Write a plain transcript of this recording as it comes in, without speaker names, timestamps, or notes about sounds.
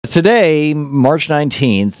today, March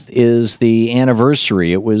 19th, is the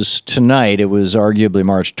anniversary. It was tonight. It was arguably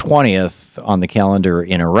March 20th on the calendar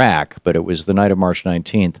in Iraq, but it was the night of March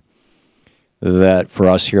 19th that, for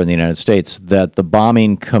us here in the United States, that the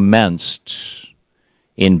bombing commenced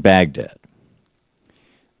in Baghdad.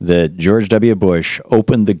 That George W. Bush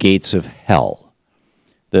opened the gates of hell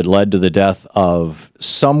that led to the death of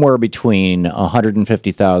somewhere between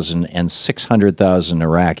 150,000 and 600,000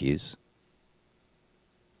 Iraqis,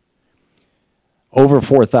 over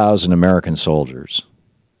 4,000 American soldiers,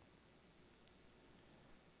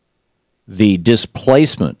 the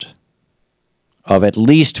displacement of at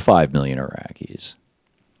least 5 million Iraqis,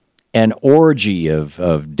 an orgy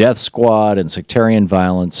of death squad and sectarian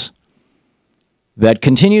violence that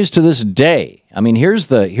continues to this day. I mean, here's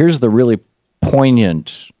the really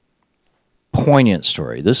poignant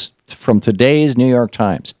story. This from today's New York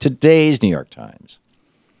Times. Today's New York Times.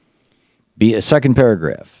 Be a second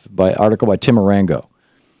paragraph article by Tim Arango.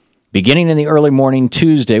 Beginning in the early morning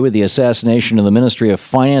Tuesday with the assassination of the Ministry of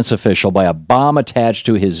Finance official by a bomb attached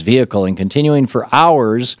to his vehicle and continuing for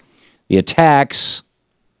hours, the attacks.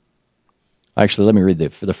 Actually, let me read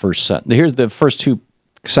the first sentence. Here's the first two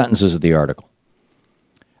sentences of the article.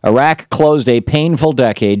 Iraq closed a painful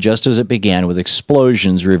decade just as it began, with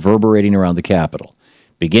explosions reverberating around the capital.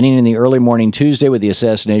 Beginning in the early morning Tuesday with the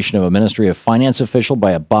assassination of a Ministry of Finance official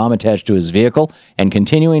by a bomb attached to his vehicle and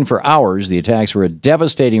continuing for hours, the attacks were a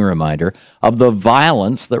devastating reminder of the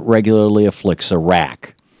violence that regularly afflicts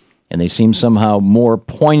Iraq. And they seem somehow more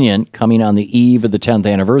poignant coming on the eve of the 10th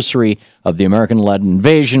anniversary of the American-led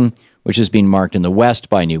invasion, which is being marked in the West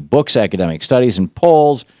by new books, academic studies, and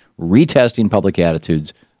polls retesting public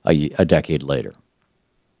attitudes a decade later.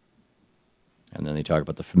 And then they talk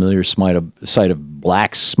about the familiar sight of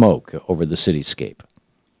black smoke over the cityscape.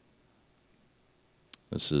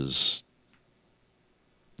 This is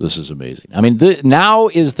amazing. I mean, now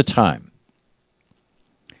is the time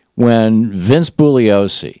when Vince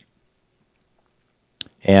Bugliosi,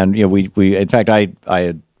 and we in fact I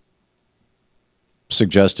had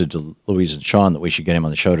suggested to Louise and Sean that we should get him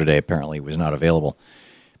on the show today. Apparently, he was not available.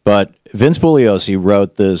 But Vince Bugliosi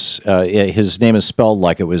wrote this. His name is spelled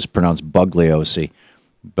like it was pronounced Bugliosi,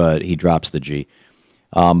 but he drops the G.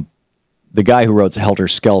 The guy who wrote Helter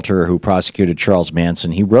Skelter, who prosecuted Charles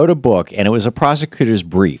Manson, he wrote a book, and it was a prosecutor's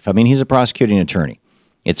brief. I mean, he's a prosecuting attorney.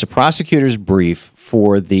 It's a prosecutor's brief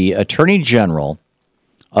for the Attorney General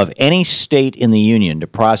of any state in the Union to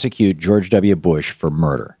prosecute George W. Bush for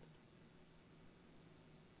murder.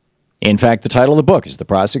 In fact, the title of the book is The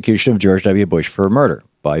Prosecution of George W. Bush for Murder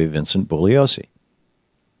by Vincent Bugliosi.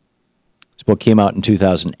 This book came out in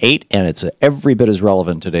 2008, and it's every bit as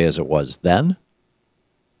relevant today as it was then.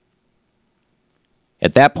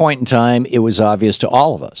 At that point in time, it was obvious to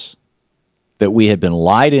all of us that we had been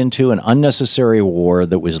lied into an unnecessary war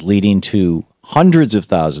that was leading to hundreds of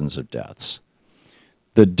thousands of deaths,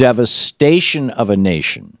 the devastation of a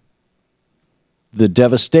nation, the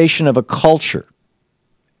devastation of a culture.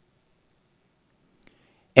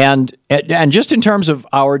 And just in terms of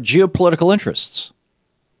our geopolitical interests,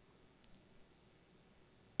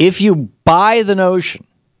 if you buy the notion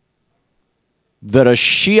that a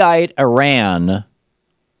Shiite Iran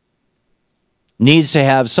needs to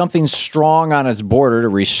have something strong on its border to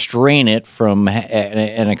restrain it from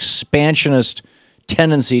an expansionist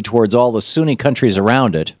tendency towards all the Sunni countries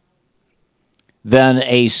around it, then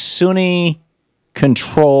a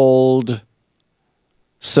Sunni-controlled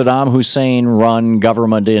Saddam Hussein-run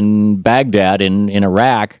government in Baghdad in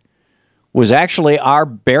Iraq was actually our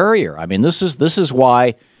barrier. I mean, this is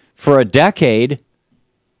why, for a decade,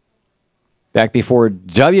 back before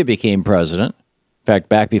W became president, in fact,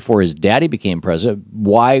 back before his daddy became president,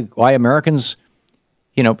 why Americans,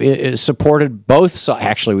 supported both sides.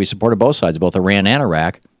 Actually, we supported both sides, both Iran and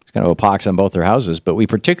Iraq. It's kind of a pox on both their houses, but we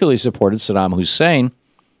particularly supported Saddam Hussein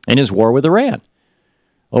in his war with Iran.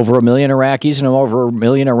 Over 1 million Iraqis and over 1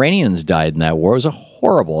 million Iranians died in that war. It was a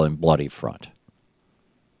horrible and bloody front.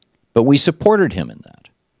 But we supported him in that.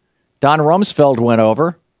 Don Rumsfeld went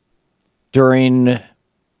over during,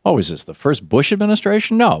 was this the first Bush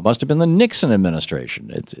administration? No, it must have been the Nixon administration.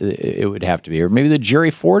 It would have to be, or maybe the Jerry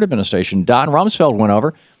Ford administration. Don Rumsfeld went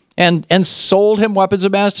over and sold him weapons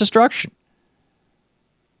of mass destruction.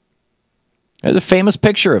 There's a famous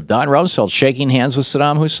picture of Don Rumsfeld shaking hands with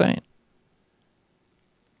Saddam Hussein.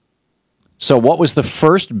 So what was the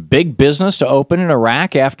first big business to open in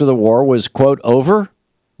Iraq after the war was, quote, over?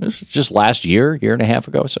 This was just last year and a half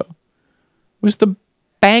ago or so. It was the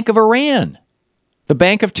Bank of Iran, the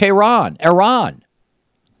Bank of Tehran, Iran.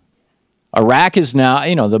 Iraq is now,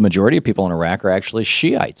 the majority of people in Iraq are actually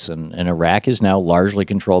Shiites, and Iraq is now largely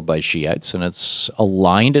controlled by Shiites, and it's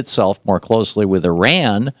aligned itself more closely with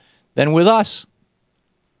Iran than with us.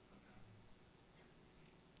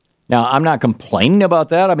 Now, I'm not complaining about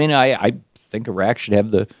that. I mean, I think Iraq should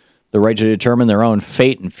have the right to determine their own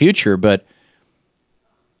fate and future, but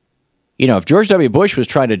if George W. Bush was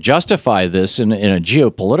trying to justify this in a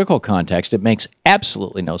geopolitical context, it makes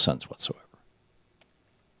absolutely no sense whatsoever.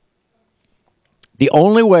 The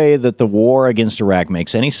only way that the war against Iraq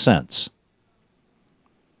makes any sense,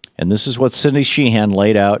 and this is what Cindy Sheehan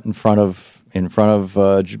laid out in front of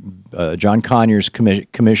John Conyers'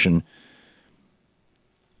 commission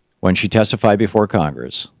when she testified before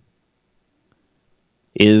Congress,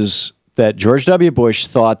 is that George W. Bush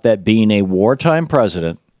thought that being a wartime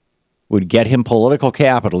president would get him political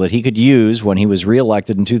capital that he could use when he was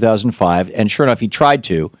reelected in 2005, and sure enough, he tried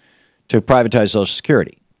to privatize Social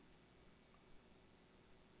Security.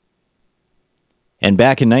 And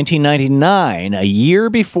back in 1999, a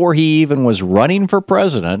year before he even was running for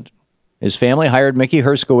president, his family hired Mickey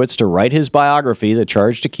Herskowitz to write his biography, The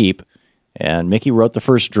Charge to Keep, and Mickey wrote the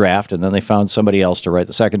first draft, and then they found somebody else to write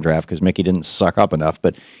the second draft because Mickey didn't suck up enough.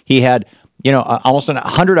 But he had, almost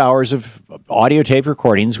 100 hours of audio tape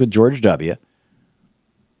recordings with George W.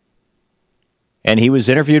 And he was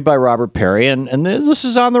interviewed by Robert Perry, and this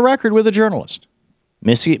is on the record with a journalist,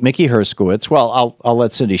 Mickey Herskowitz. Well, I'll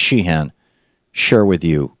let Cindy Sheehan share with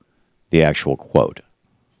you the actual quote.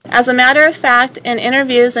 As a matter of fact, in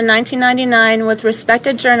interviews in 1999 with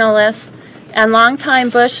respected journalists and longtime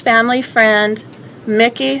Bush family friend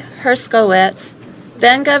Mickey Herskowitz,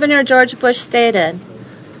 then Governor George Bush stated,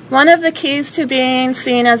 "One of the keys to being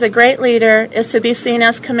seen as a great leader is to be seen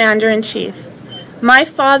as commander-in-chief. My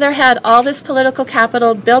father had all this political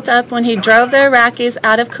capital built up when he drove the Iraqis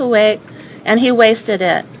out of Kuwait, and he wasted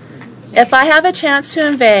it. If I have a chance to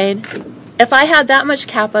invade, if I had that much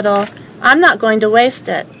capital, I'm not going to waste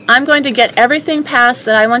it. I'm going to get everything passed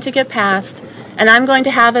that I want to get passed, and I'm going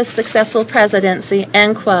to have a successful presidency,"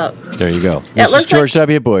 end quote. There you go. This is George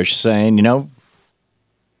W. Bush saying,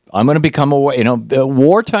 I'm going to become a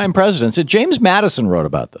wartime president. James Madison wrote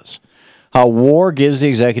about this, how war gives the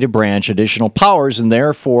executive branch additional powers, and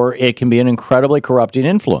therefore it can be an incredibly corrupting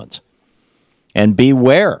influence. And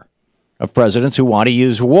beware of presidents who want to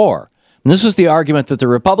use war. And this was the argument that the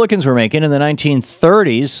Republicans were making in the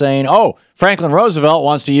 1930s, saying, Franklin Roosevelt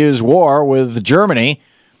wants to use war with Germany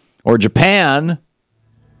or Japan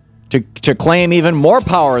to claim even more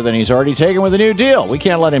power than he's already taken with the New Deal. We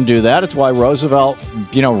can't let him do that. It's why Roosevelt,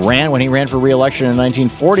 ran when he ran for re-election in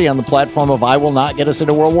 1940 on the platform of, I will not get us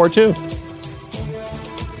into World War II.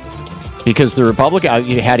 Because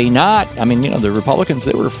the had he not, the Republicans,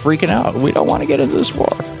 they were freaking out. We don't want to get into this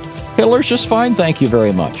war. Hitler's just fine, thank you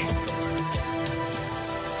very much.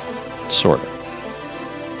 Sort of.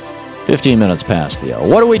 15 minutes past the hour.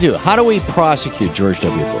 What do we do? How do we prosecute George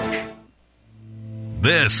W. Bush?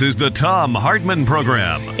 This is the Thom Hartmann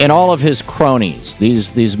Program. And all of his cronies,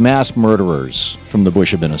 these mass murderers from the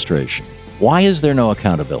Bush administration. Why is there no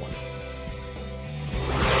accountability?